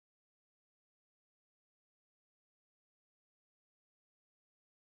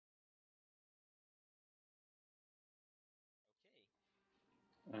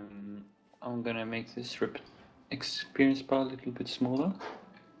I'm gonna make this experience bar a little bit smaller.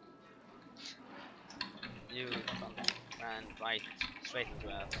 You ran right straight into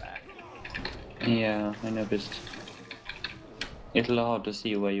a back. Yeah, I noticed. It's a little hard to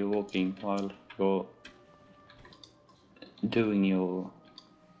see where you're walking while you're doing your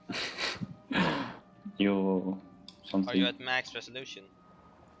your something. Are you at max resolution?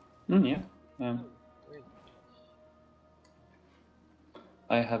 Yeah. Oh, really?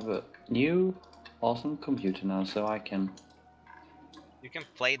 I have a new awesome computer now, so I can. You can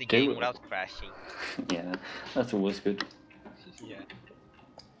play the game without crashing. Yeah, that's always good. Yeah.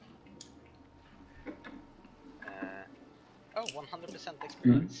 Oh, 100%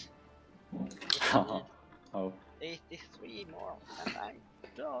 experience. Oh. 83 more, and I'm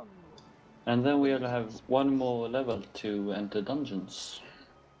done. And then we'll have one more level to enter dungeons.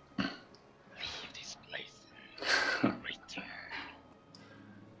 Leave this place. Return.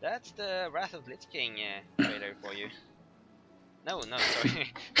 That's the Wrath of Lich King trailer for you. No,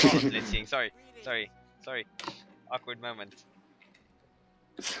 sorry. Call of Lich King, sorry. Awkward moment.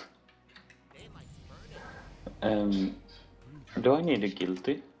 Do I need a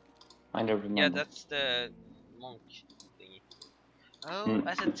guilty? I never remember. Yeah, that's the monk thingy. Oh,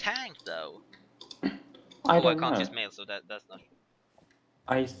 as a tank though. I can't know. use mail, so that's not true.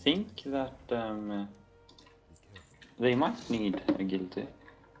 I think that they might need a guilty.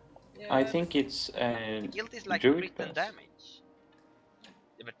 Yeah, I think it's guilty is like druid crit and damage.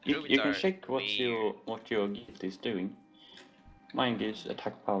 Yeah, but you can check what your guild is doing. Mine gives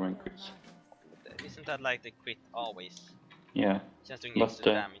attack power and crits. But isn't that like the crit always? Yeah. Just doing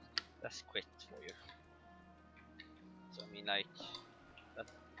extra damage. That's crit for you. So I mean like that.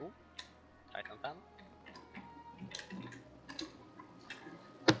 Ooh, Titan panel.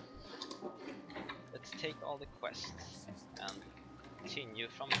 Let's take all the quests and continue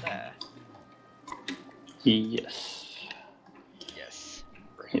from there. Yes. Yes.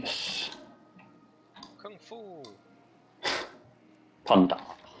 Yes. Kung Fu. Panda.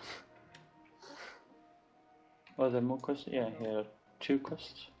 Are there more quests? Yeah, here are 2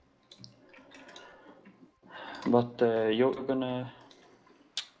 quests. But you're gonna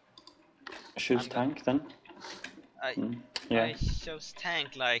choose tank then? Yeah. I chose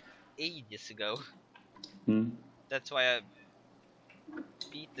tank like ages ago. That's why I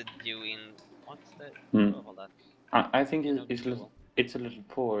beated you in what's the all that? I think it's a little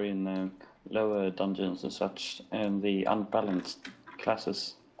poor in lower dungeons and such, and the unbalanced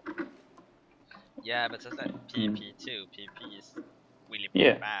classes. Yeah, but that's like PvP too. PvP is really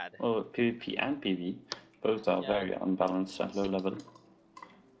bad. Well, PvP and PvE both are very unbalanced at low level.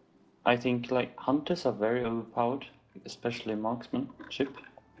 I think like hunters are very overpowered, especially marksmanship.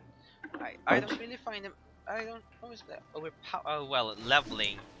 I don't really find them. I don't know if they're overpowered. Oh well,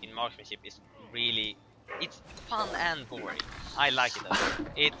 leveling in marksmanship is really it's fun and boring. I like it though.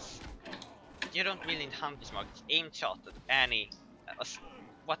 You don't really need hunter's mark. It's aim shot at any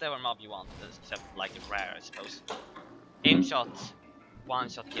whatever mob you want, except like a rare, I suppose. Aim shot, one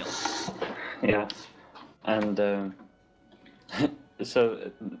shot kill. Yeah, and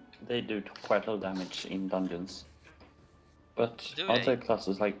so they do quite a lot of damage in dungeons. But other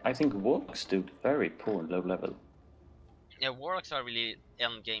classes, like I think warlocks do very poor low level. Yeah, warlocks are really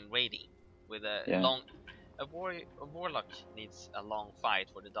end game raiding with a long. A warlock needs a long fight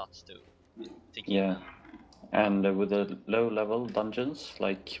for the dots to kill them. And with the low level dungeons,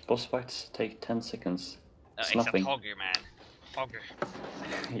 like boss fights take 10 seconds. It's except nothing. Hogger, man. Hogger.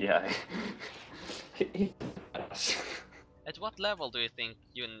 Yeah. At what level do you think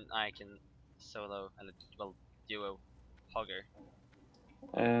you and I can solo and duo Hogger?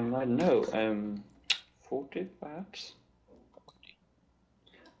 I don't know. 40 perhaps. 40.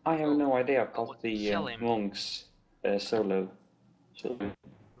 I have no idea about the monks solo.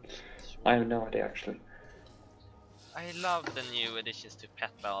 I have no idea actually. I love the new additions to pet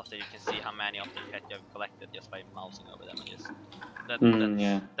battles that you can see how many of the pet you have collected just by mousing over them.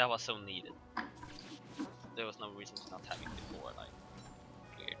 That was so needed. There was no reason to not having it before, like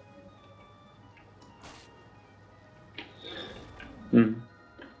weird.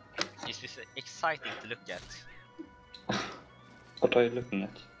 This is exciting to look at. What are you looking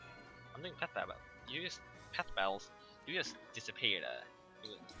at? I'm doing pet battle. You use pet battles. You just disappeared.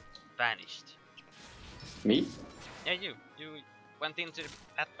 You vanished. Me? Yeah, you went into the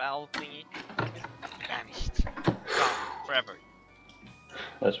pet battle thingy, vanished, gone forever.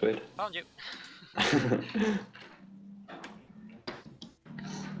 That's weird. Found you.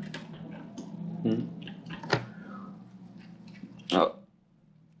 Oh,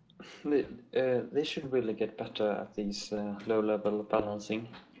 they should really get better at these low-level balancing.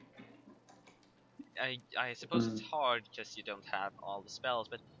 I suppose it's hard because you don't have all the spells,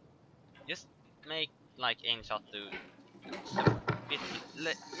 but just make like aim shot do a bit,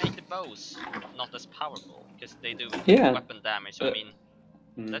 make the bows not as powerful because they do weapon damage. So I mean,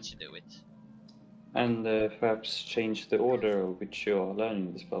 that should do it. And perhaps change the order of which you are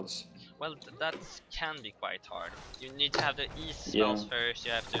learning the spells. Well, that can be quite hard. You need to have the easy spells first.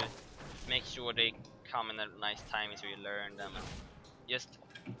 You have to make sure they come in a nice timing so you learn them, and just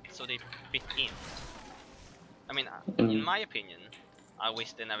so they fit in. I mean, in my opinion, I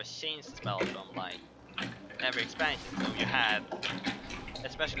wish they never changed the spells from like every expansion. So you had,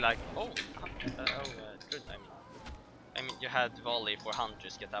 especially like good. I mean, you had volley for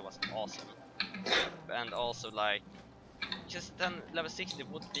hunters, because that was awesome, and also like just then level 60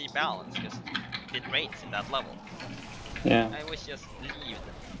 would be balanced because it did rates in that level. Yeah. I wish just leave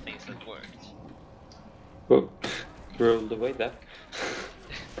things that worked. Whoa, rolled away there.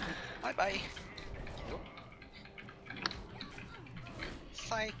 Bye bye.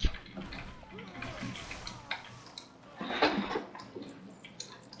 Psych.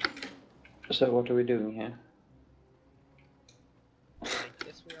 So what are we doing here? I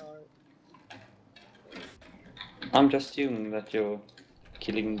guess we are. I'm just assuming that you're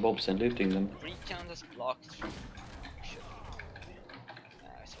killing mobs and looting them. Recount is blocked